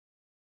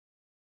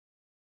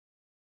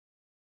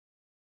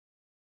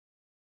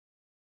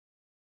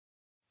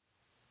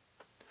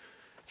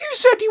You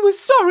said you were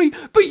sorry,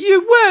 but you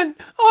weren't.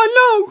 I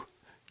know.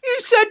 You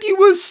said you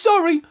were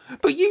sorry,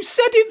 but you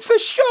said it for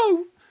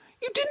show.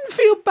 You didn't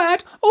feel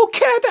bad or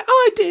care that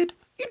I did.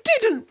 You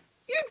didn't.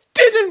 You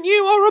didn't,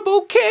 you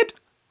horrible kid.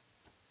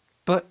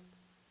 But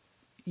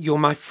you're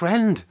my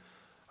friend.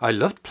 I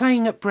loved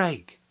playing at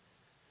break.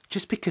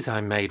 Just because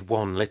I made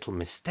one little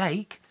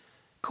mistake,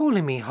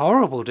 calling me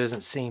horrible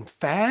doesn't seem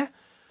fair.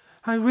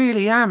 I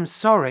really am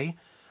sorry.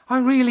 I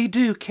really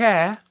do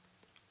care.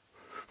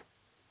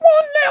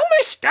 One little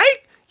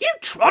mistake? You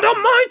trod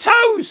on my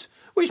toes,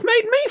 which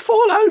made me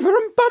fall over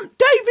and bump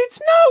David's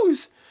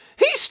nose.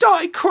 He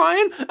started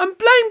crying and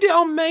blamed it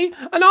on me,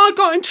 and I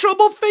got in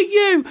trouble for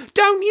you,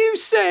 don't you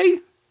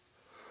see?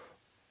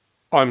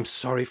 I'm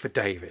sorry for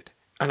David,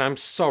 and I'm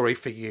sorry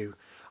for you.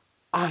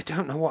 I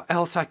don't know what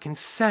else I can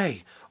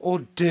say or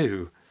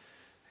do.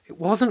 It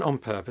wasn't on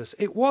purpose,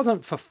 it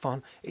wasn't for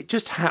fun, it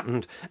just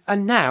happened,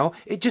 and now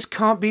it just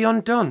can't be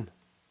undone.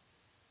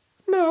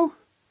 No,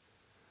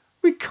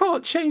 we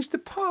can't change the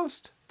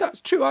past, that's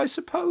true I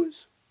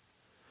suppose.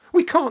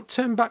 We can't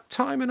turn back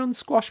time and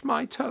unsquash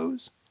my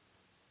toes.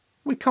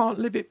 We can't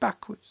live it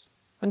backwards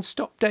and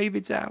stop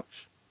David's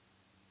ouch.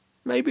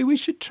 Maybe we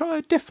should try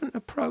a different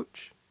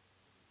approach.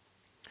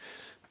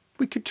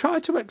 We could try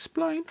to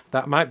explain,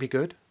 that might be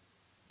good,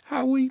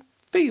 how we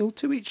feel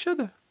to each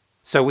other.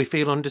 So we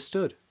feel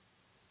understood.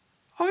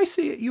 I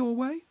see it your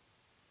way,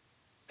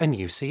 and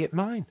you see it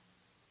mine.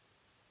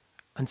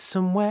 And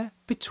somewhere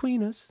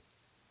between us,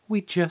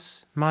 we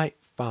just might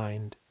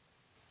find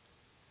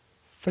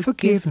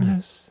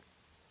forgiveness.